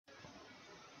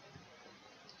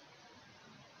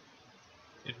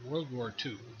World War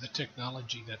II, the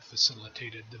technology that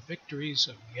facilitated the victories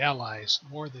of the Allies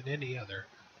more than any other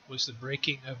was the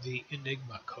breaking of the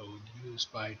Enigma code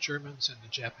used by Germans and the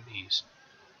Japanese.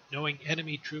 Knowing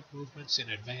enemy troop movements in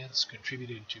advance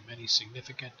contributed to many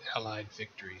significant Allied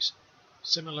victories.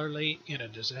 Similarly, in a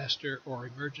disaster or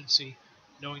emergency,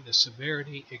 knowing the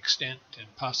severity, extent,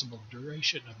 and possible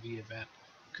duration of the event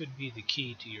could be the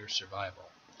key to your survival.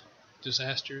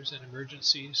 Disasters and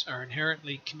emergencies are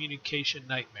inherently communication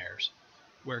nightmares,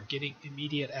 where getting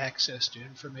immediate access to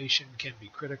information can be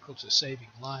critical to saving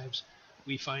lives.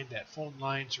 We find that phone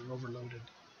lines are overloaded,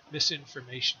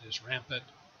 misinformation is rampant,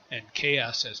 and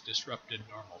chaos has disrupted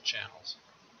normal channels.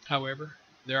 However,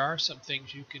 there are some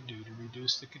things you can do to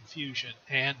reduce the confusion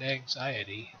and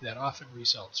anxiety that often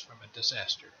results from a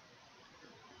disaster.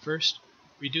 First,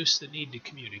 reduce the need to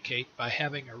communicate by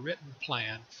having a written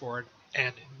plan for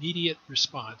an immediate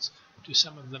response to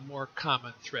some of the more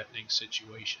common threatening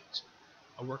situations.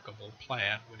 A workable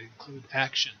plan would include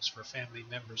actions for family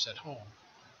members at home,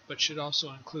 but should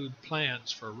also include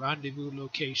plans for rendezvous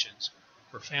locations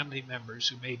for family members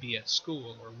who may be at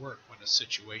school or work when a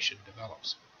situation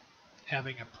develops.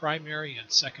 Having a primary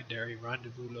and secondary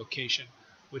rendezvous location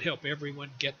would help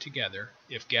everyone get together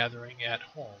if gathering at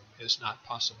home is not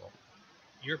possible.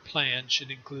 Your plan should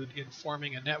include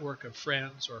informing a network of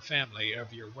friends or family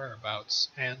of your whereabouts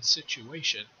and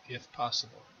situation if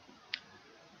possible.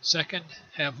 Second,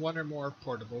 have one or more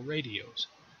portable radios.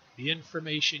 The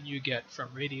information you get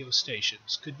from radio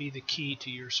stations could be the key to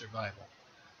your survival.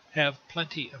 Have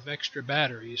plenty of extra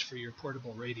batteries for your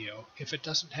portable radio if it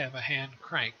doesn't have a hand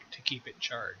crank to keep it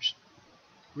charged.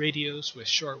 Radios with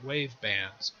short wave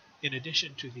bands, in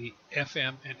addition to the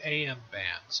FM and AM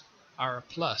bands, are a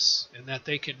plus in that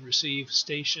they can receive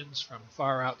stations from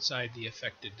far outside the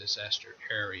affected disaster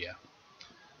area.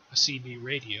 A CB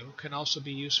radio can also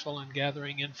be useful in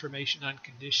gathering information on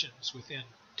conditions within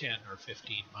 10 or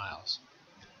 15 miles.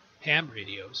 Ham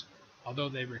radios, although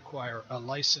they require a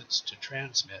license to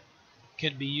transmit,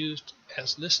 can be used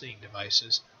as listening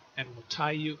devices and will tie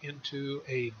you into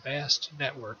a vast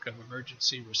network of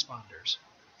emergency responders.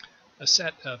 A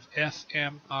set of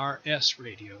FMRS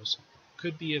radios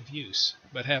could be of use,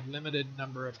 but have limited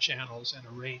number of channels and a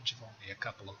range of only a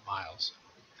couple of miles.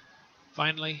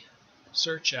 Finally,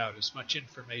 search out as much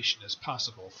information as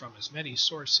possible from as many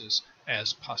sources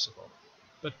as possible,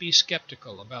 but be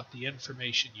skeptical about the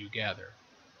information you gather.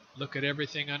 Look at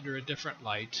everything under a different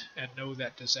light and know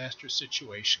that disaster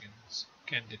situations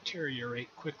can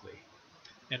deteriorate quickly,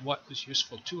 and what was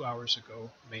useful 2 hours ago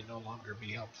may no longer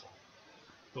be helpful.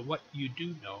 But what you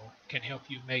do know can help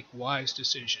you make wise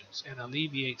decisions and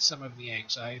alleviate some of the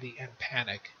anxiety and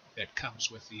panic that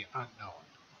comes with the unknown.